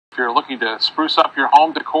you're looking to spruce up your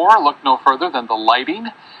home decor, look no further than the lighting.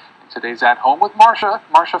 Today's At Home with Marsha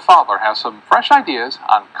Fottler has some fresh ideas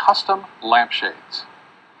on custom lampshades.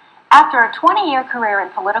 After a 20-year career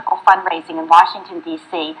in political fundraising in Washington,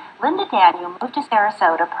 D.C., Linda Daniel moved to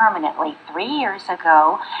Sarasota permanently 3 years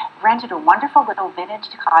ago, rented a wonderful little vintage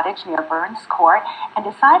cottage near Burns Court, and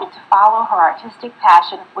decided to follow her artistic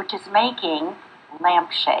passion, which is making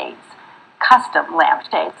lampshades, custom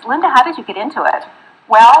lampshades. Linda, how did you get into it?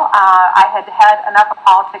 Well, I had enough of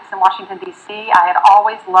politics in Washington, D.C. I had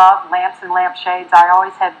always loved lamps and lampshades. I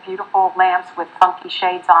always had beautiful lamps with funky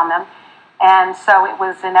shades on them. And so it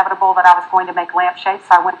was inevitable that I was going to make lampshades.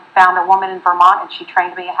 So I went and found a woman in Vermont, and she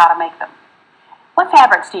trained me how to make them. What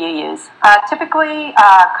fabrics do you use? Typically,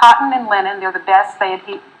 cotton and linen. They're the best. They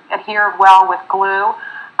adhere well with glue.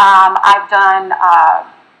 I've done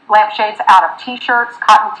lampshades out of T-shirts,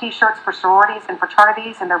 cotton T-shirts for sororities and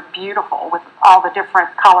fraternities, and they're beautiful with all the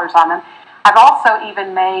different colors on them. I've also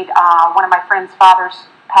even made, one of my friend's fathers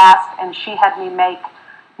passed, and she had me make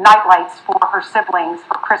nightlights for her siblings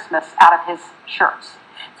for Christmas out of his shirts.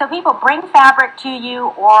 So people bring fabric to you,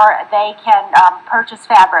 or they can purchase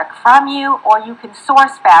fabric from you, or you can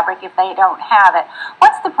source fabric if they don't have it.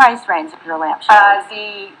 What's the price range of your lampshades?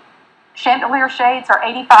 The chandelier shades are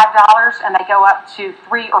 $85, and they go up to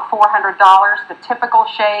 $300 or $400. The typical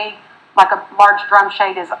shade, like a large drum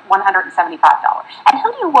shade, is $175. And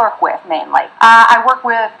who do you work with mainly? I work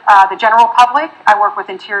with the general public. I work with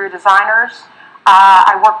interior designers.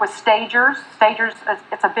 I work with stagers. Stagers,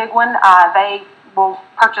 it's a big one. They will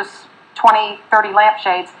purchase 20, 30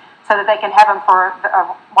 lampshades so that they can have them for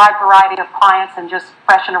a wide variety of clients and just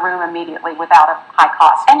freshen a room immediately without a high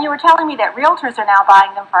cost. And you were telling me that realtors are now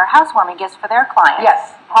buying them for housewarming gifts for their clients.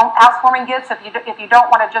 Yes, housewarming gifts. If you don't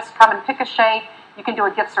want to just come and pick a shade, you can do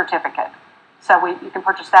a gift certificate. So you can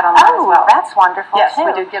purchase that online as well. Oh, that's wonderful, yes, too.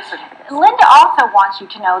 we do gift certificates. Linda also wants you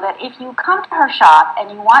to know that if you come to her shop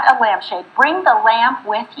and you want a lampshade, bring the lamp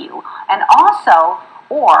with you, and also,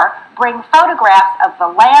 or bring photographs of the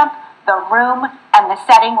lamp, the room, and the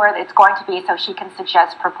setting where it's going to be so she can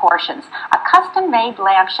suggest proportions. A custom-made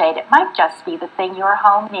lampshade, it might just be the thing your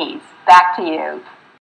home needs. Back to you.